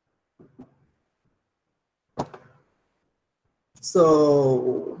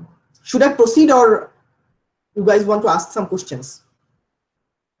 So should I proceed, or you guys want to ask some questions?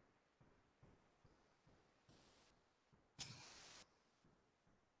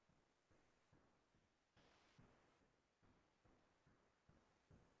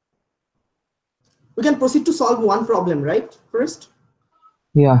 We can proceed to solve one problem, right? First.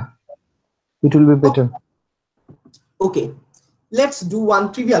 Yeah, it will be better. Okay, let's do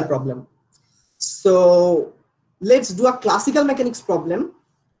one trivial problem. So let's do a classical mechanics problem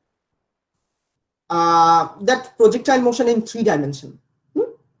that projectile motion in 3 dimensions.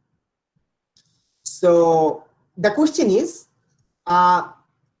 So the question is,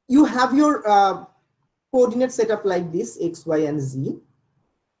 you have your coordinate set up like this, x, y, and z.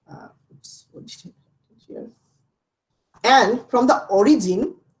 And from the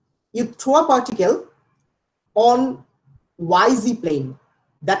origin, you throw a particle on YZ plane.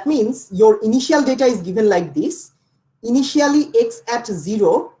 That means your initial data is given like this. Initially x at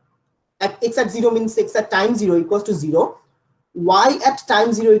 0, x at 0 means x at time 0 equals to 0, y at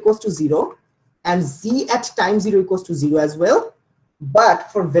time 0 equals to 0, and z at time 0 equals to 0 as well.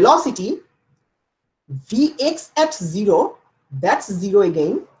 But for velocity, Vx at 0, that's 0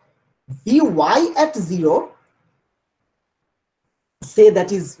 again. Vy at 0, say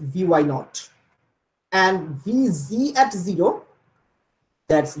that is Vy naught. And Vz at 0,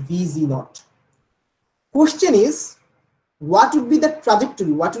 that's Vz naught. Question is, what would be the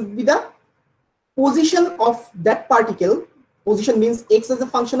trajectory? What would be the position of that particle? Position means x is a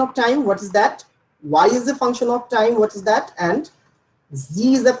function of time. What is that? Y is a function of time. What is that? And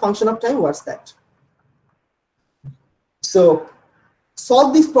z is a function of time. What's that? So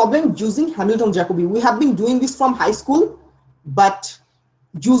solve this problem using Hamilton-Jacobi. We have been doing this from high school, but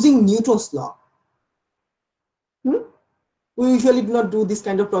using Newton's law. We usually do not do this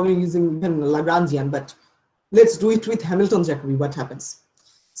kind of problem using even Lagrangian, but let's do it with Hamilton-Jacobi. What happens?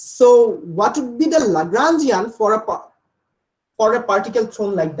 So what would be the Lagrangian for a particle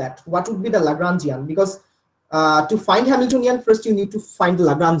thrown like that? What would be the Lagrangian? Because to find Hamiltonian, first you need to find the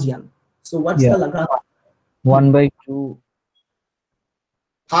Lagrangian. So what's the Lagrangian? 1/2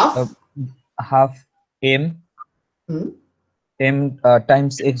 Half half m m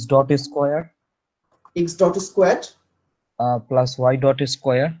times x dot square x dot squared plus y dot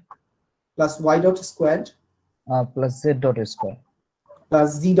square plus y dot squared plus z dot square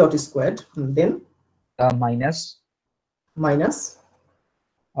plus z dot squared, and then minus mg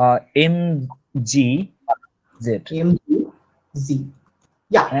z.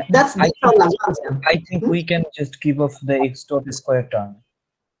 Yeah, that's Lagrangian. I think we can just keep off the x dot square term.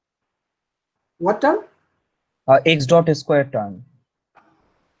 What term? X dot square term.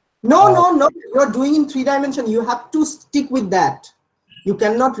 No. You're doing in 3 dimensions. You have to stick with that. You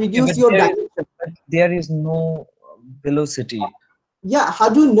cannot reduce your dimension. There is no velocity. Yeah, how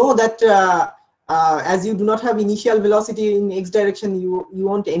do you know that as you do not have initial velocity in x direction, you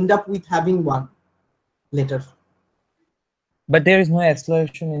won't end up with having one later? But there is no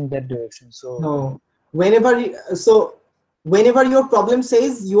acceleration in that direction. So no. Whenever your problem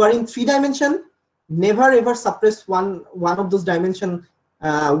says you are in 3 dimensions, never ever suppress one of those dimensions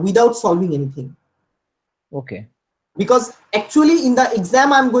without solving anything. Okay. because actually in the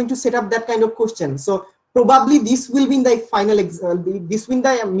exam I'm going to set up that kind of question. So probably this will be in the final exam, this will be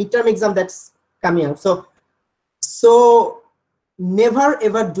the midterm exam that's coming out. So never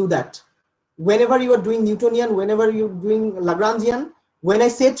ever do that. Whenever you are doing Newtonian, whenever you're doing Lagrangian, when I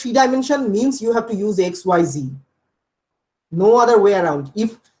say 3 dimension means you have to use x, y, z. No other way around.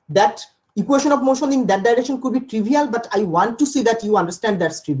 If that equation of motion in that direction could be trivial, but I want to see that you understand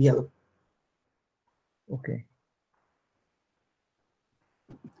that's trivial. Okay.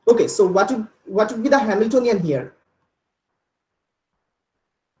 Okay, so what would be the Hamiltonian here?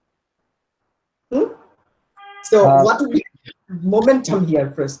 So what would be momentum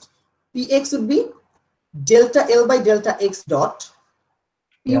here first? Px would be delta L by delta x dot.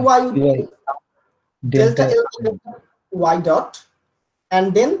 Py would be delta L by delta y dot.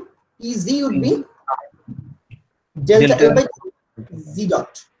 And then Pz would be delta L by z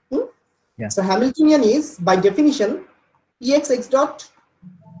dot. Yeah. So Hamiltonian is, by definition, Px x dot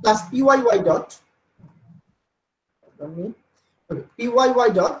plus Py y dot. Okay. Py y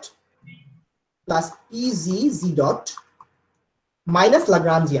dot plus Pz z dot minus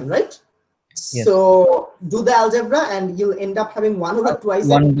Lagrangian, right? Yes. So do the algebra and you'll end up having 1 over twice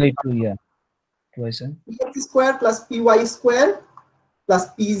 1 by 2, yeah. Twice n. Px square plus Py square plus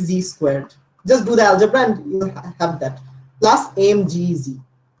Pz squared. Just do the algebra and you'll have that. Plus mgz.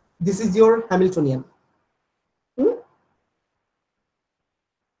 This is your Hamiltonian.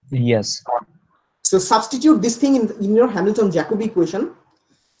 Yes. So substitute this thing in your Hamilton-Jacobi equation.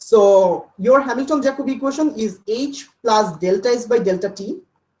 So your Hamilton-Jacobi equation is h plus delta s by delta t.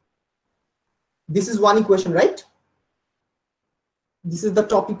 This is one equation, right? This is the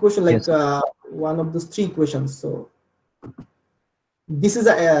top equation, like yes. One of those 3 equations. So this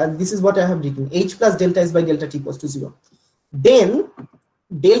is what I have written: h plus delta s by delta t equals to 0. Then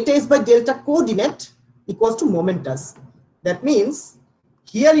delta s by delta coordinate equals to momentous. That means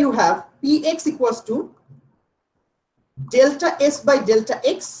here you have px equals to delta s by delta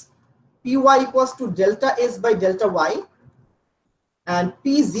x, py equals to delta s by delta y, and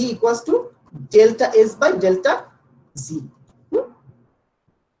pz equals to delta s by delta z.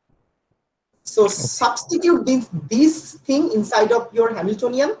 So substitute this thing inside of your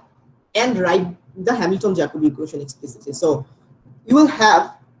Hamiltonian and write the Hamilton-Jacobi equation explicitly. So you will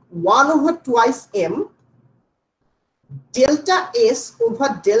have 1 over twice m delta s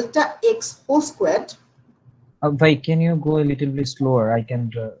over delta x whole squared. Bhai, can you go a little bit slower? I can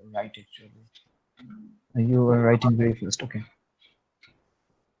write actually. You are writing very fast. Okay.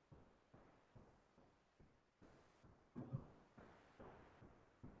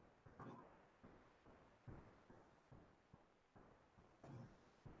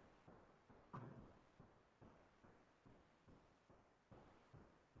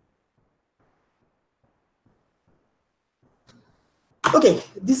 Okay,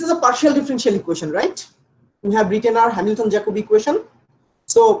 this is a partial differential equation, right? We have written our Hamilton-Jacobi equation.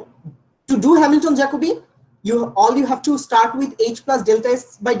 So to do Hamilton-Jacobi, all you have to start with h plus delta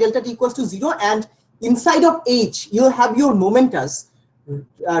s by delta t equals to 0, and inside of h you'll have your momentas.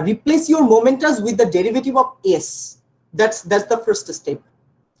 Replace your momentas with the derivative of s. That's the first step,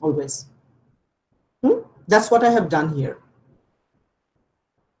 always. That's what I have done here.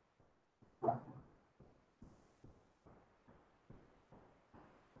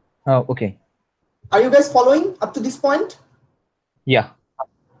 Oh, okay. Are you guys following up to this point? Yeah.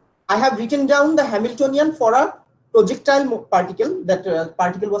 I have written down the Hamiltonian for a projectile particle. That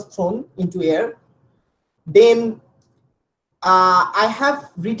particle was thrown into air. Then I have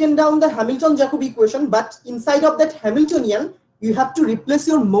written down the Hamilton-Jacobi equation, but inside of that Hamiltonian, you have to replace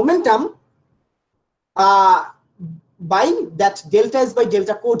your momentum by that delta s by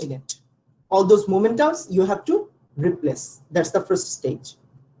delta coordinate. All those momentums you have to replace. That's the first stage.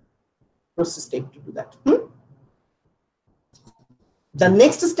 First step to do that. The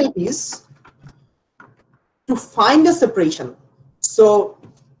next step is to find a separation. So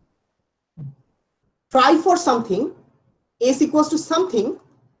try for something s equals to something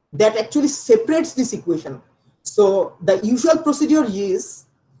that actually separates this equation. So the usual procedure is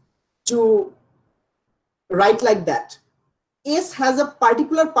to write like that. S has a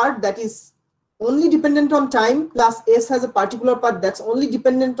particular part that is only dependent on time, plus S has a particular part that's only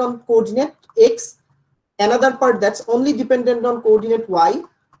dependent on coordinate x, another part that's only dependent on coordinate y,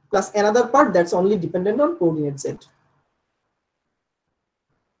 plus another part that's only dependent on coordinate z.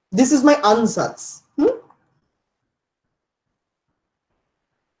 This is my ansatz.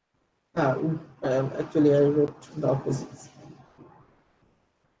 Actually, I wrote the opposites.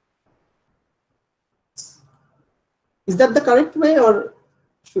 Is that the correct way, or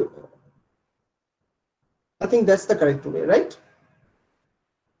should? I think that's the correct way, right?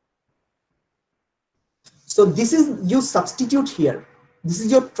 So this is, you substitute here. This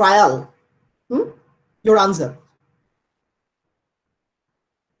is your trial, your answer.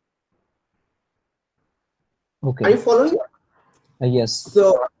 Okay. Are you following? Yes.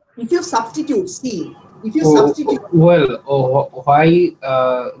 So if you substitute, see, if you Oh, substitute. well, why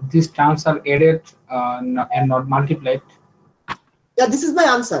these terms are added and not multiplied? Yeah, this is my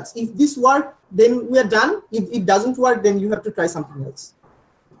answer. If this works, then we are done. If it doesn't work, then you have to try something else.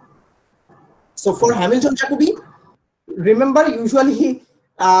 So for Hamilton-Jacobi, remember, usually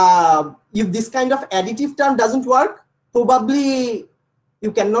if this kind of additive term doesn't work, probably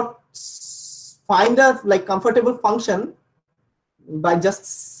you cannot find a comfortable function by just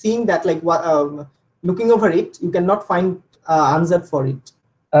seeing that, looking over it. You cannot find answer for it.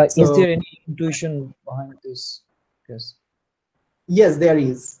 Is there any intuition behind this? Yes. Yes, there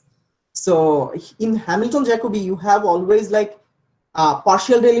is. So in Hamilton-Jacobi, you have always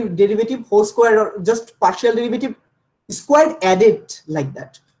partial derivative whole square, or just partial derivative squared added like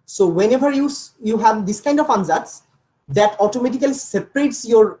that. So whenever you have this kind of ansatz, that automatically separates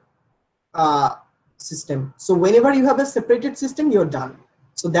your system. So whenever you have a separated system, you're done.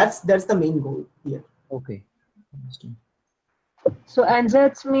 So that's the main goal here. Okay. Understood. So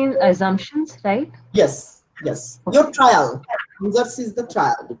ansatz mean assumptions, right? Yes, yes. Your trial. Ansatz is the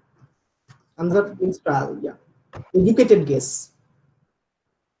trial. Ansatz means trial, yeah. Educated guess.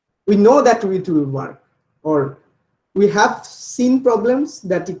 We know that it will work, or we have seen problems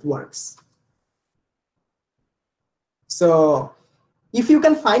that it works. So if you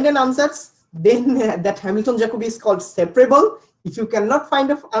can find an ansatz, then that Hamilton-Jacobi is called separable. If you cannot find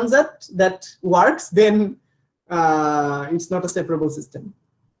an ansatz that works, then it's not a separable system.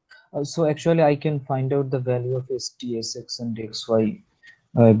 So actually, I can find out the value of STSX and XY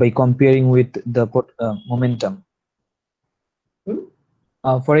by comparing with the momentum.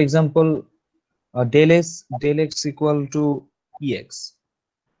 For example, del x equal to EX.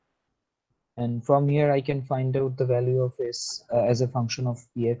 And from here, I can find out the value of S as a function of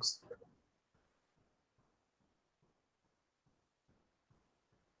EX.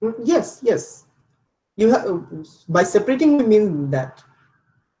 Yes, yes. You have, by separating, we mean that.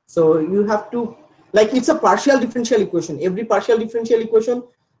 So you have to, it's a partial differential equation. Every partial differential equation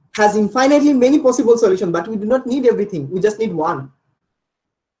has infinitely many possible solutions, but we do not need everything. We just need one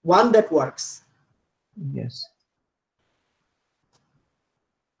that works. Yes.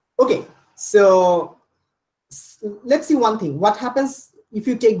 Okay, so let's see one thing. What happens if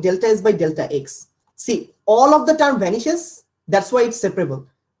you take delta S by delta X? See, all of the term vanishes. That's why it's separable.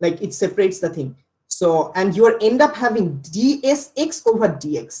 It separates the thing. So, and you end up having dsx over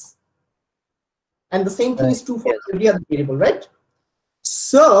dx. And the same thing is true for every other variable, right?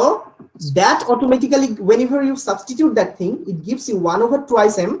 So that automatically, whenever you substitute that thing, it gives you 1 over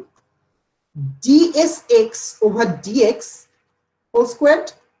twice m dsx over dx whole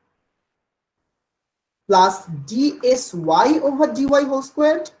squared plus dsy over dy whole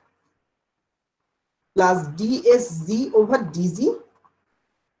squared plus dsz over dz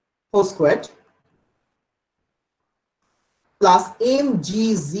whole squared plus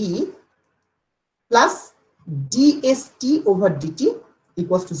mgz plus dst over dt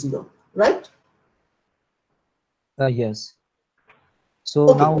equals to 0, right? Yes. So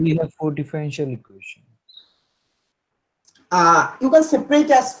okay. Now we have 4 differential equations. You can separate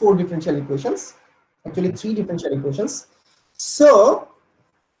as 4 differential equations, actually 3 differential equations. So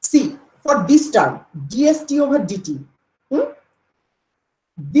see, for this term dst over dt,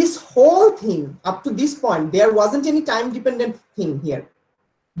 this whole thing up to this point, there wasn't any time dependent thing here,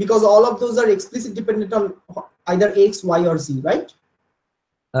 because all of those are explicit dependent on either x, y, or z, right?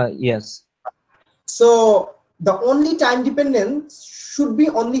 Yes. So the only time dependence should be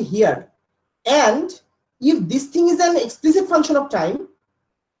only here. And if this thing is an explicit function of time,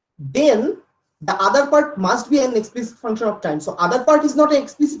 then the other part must be an explicit function of time. So other part is not an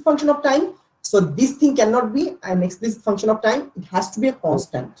explicit function of time. So this thing cannot be an explicit function of time. It has to be a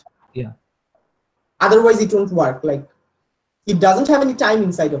constant. Yeah. Otherwise it won't work. It doesn't have any time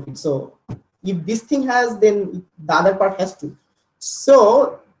inside of it. So if this thing has, then the other part has to.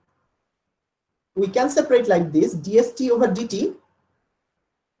 So we can separate like this: dst over dt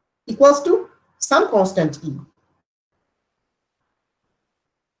equals to some constant e.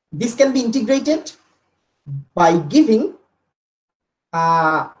 This can be integrated by giving